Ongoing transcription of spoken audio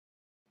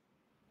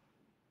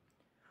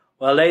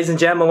Well, ladies and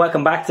gentlemen,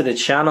 welcome back to the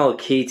channel.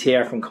 Keith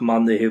here from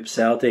Commando Hoop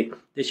Celtic. If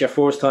this is your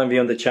first time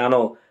viewing the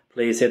channel,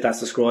 please hit that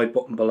subscribe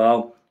button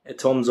below. A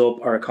thumbs up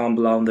or a comment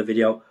below on the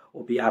video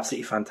would be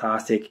absolutely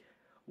fantastic.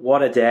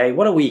 What a day,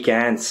 what a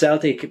weekend.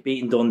 Celtic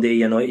beating Dundee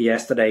United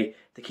yesterday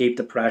to keep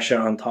the pressure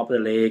on top of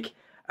the league.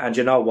 And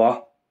you know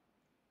what?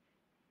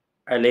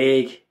 Our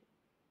league,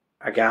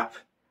 our gap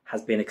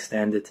has been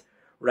extended.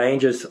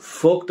 Rangers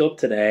fucked up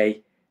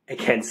today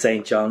against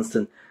St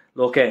Johnstone.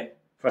 Look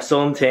for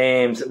some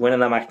teams,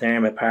 winning at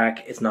McDermott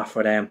Park, it's not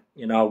for them.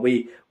 You know,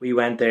 we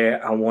went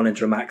there and won in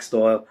dramatic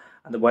style.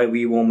 And the way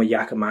we won with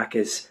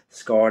Yakimakis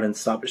scoring in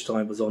stoppage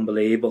time was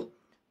unbelievable.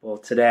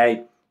 But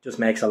today just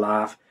makes a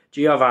laugh.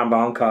 Gio Van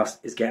Bronckhorst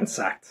is getting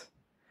sacked.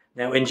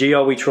 Now, in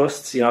Gio we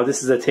trust. You know,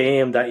 this is a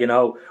team that, you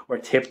know, were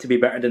tipped to be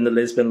better than the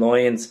Lisbon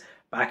Lions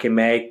back in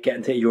May,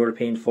 getting to a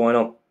European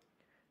final,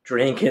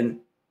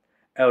 drinking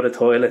out of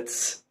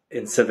toilets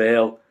in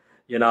Seville.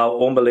 You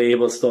know,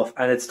 unbelievable stuff.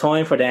 And it's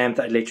time for them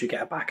to literally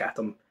get back at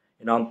them.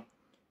 You know,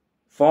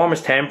 form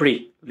is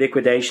temporary,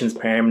 liquidation's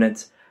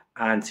permanent.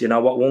 And you know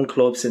what? One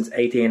club since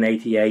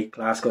 1888,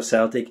 Glasgow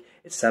Celtic,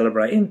 is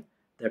celebrating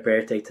their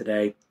birthday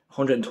today.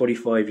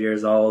 135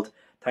 years old.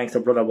 Thanks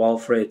to Brother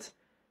Walfred.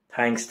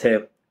 Thanks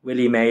to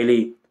Willie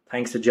Maley.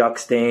 Thanks to Jock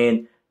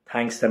Stein.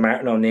 Thanks to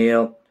Martin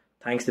O'Neill.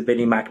 Thanks to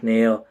Billy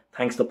McNeil.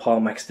 Thanks to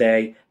Paul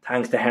McStay.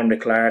 Thanks to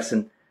Henrik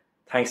Larsson.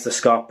 Thanks to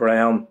Scott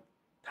Brown.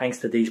 Thanks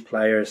to these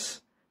players.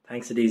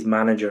 Thanks to these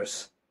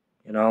managers.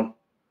 You know.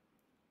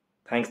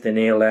 Thanks to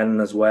Neil Lennon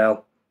as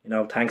well. You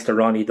know, thanks to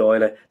Ronnie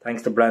Doyle.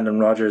 Thanks to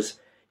Brendan Rodgers.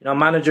 You know,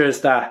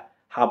 managers that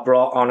have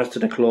brought honours to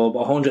the club.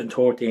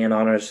 113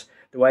 honours.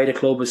 The way the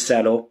club was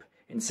set up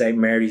in St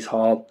Mary's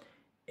Hall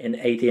in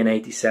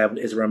 1887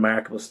 is a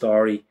remarkable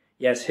story.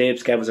 Yes,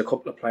 Hibs gave us a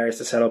couple of players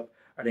to set up,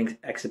 I think,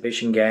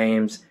 exhibition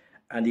games.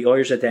 And the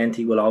Irish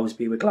identity will always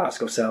be with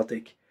Glasgow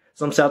Celtic.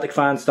 Some Celtic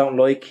fans don't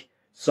like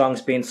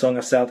songs being sung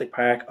at Celtic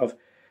Park of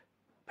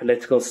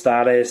political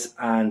status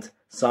and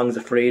songs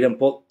of freedom.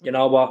 But you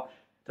know what?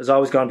 There's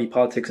always going to be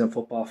politics in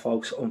football,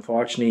 folks.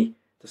 Unfortunately,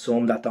 to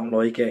some that don't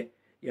like it.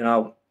 You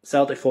know,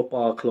 Celtic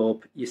Football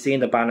Club, you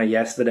seen the banner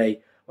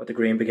yesterday what the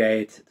Green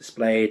Brigade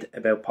displayed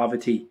about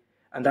poverty.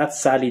 And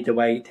that's sadly the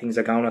way things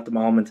are going at the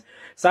moment.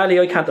 Sadly,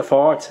 I can't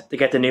afford to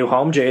get the new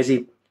home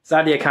jersey.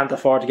 Sadly, I can't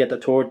afford to get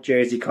the third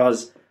jersey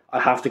because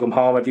I have to come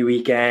home every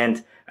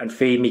weekend and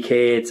feed me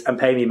kids and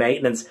pay me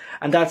maintenance.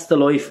 And that's the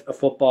life of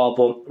football.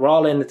 But we're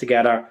all in it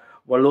together.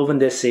 We're loving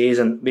this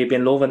season. We've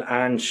been loving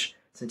Ange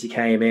since he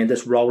came in.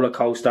 This roller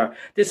coaster.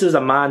 This was a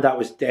man that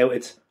was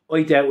doubted.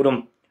 I doubted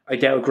him. I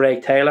doubted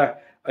Greg Taylor.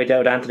 I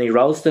doubted Anthony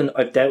Ralston.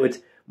 I've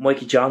doubted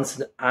Mikey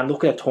Johnson. And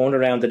look at the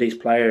turnaround of these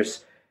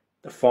players.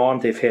 The form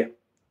they've hit.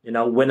 You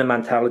know, winning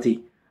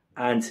mentality.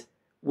 And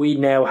we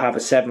now have a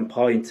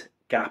 7-point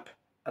gap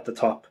at the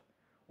top.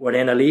 We're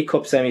in a League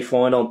Cup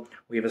semi-final.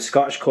 We have a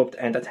Scottish Cup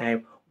to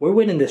entertain. We're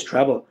winning this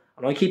treble.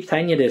 And I keep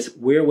telling you this.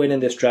 We're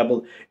winning this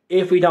treble.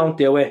 If we don't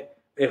do it,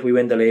 if we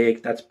win the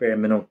league, that's bare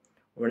minimum.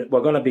 We're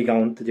going to be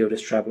going to do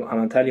this treble. And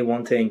I'll tell you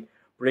one thing.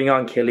 Bring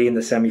on Killie in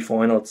the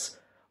semi-finals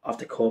of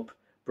the Cup.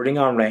 Bring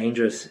on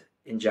Rangers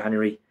in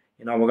January.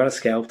 You know, we're going to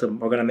scalp them.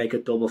 We're going to make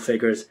it double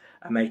figures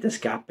and make this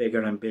gap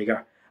bigger and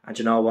bigger. And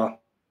you know what?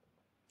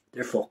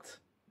 They're fucked.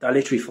 They're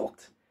literally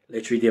fucked.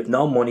 Literally, they have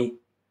no money.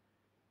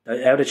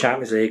 They're out of the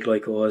Champions League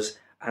like us.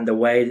 And the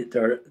way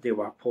they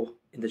were put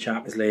in the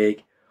Champions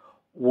League,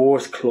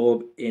 worst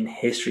club in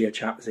history of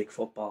Champions League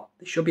football.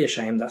 They should be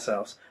ashamed of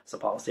themselves. I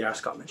suppose they are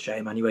Scotland's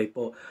shame anyway.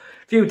 But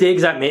a few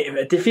digs at me,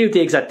 a few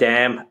digs at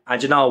them.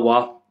 And you know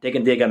what? They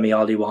can dig at me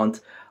all they want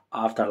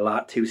after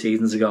that 2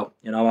 seasons ago.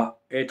 You know what?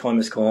 Our time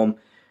has come.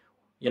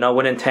 You know,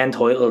 winning 10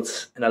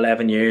 titles in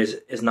 11 years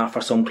is not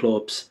for some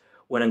clubs.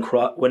 Winning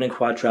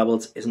quad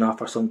trebles is not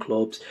for some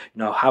clubs. You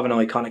know, having an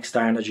iconic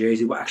star in a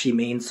jersey, what actually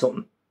means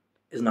something,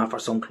 is not for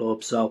some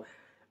clubs. So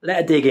let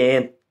it dig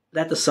in.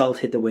 Let the salt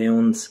hit the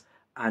wounds.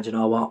 And you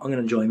know what? I'm going to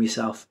enjoy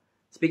myself.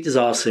 Speak to us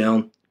all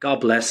soon. God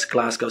bless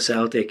Glasgow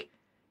Celtic.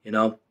 You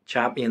know,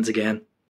 champions again.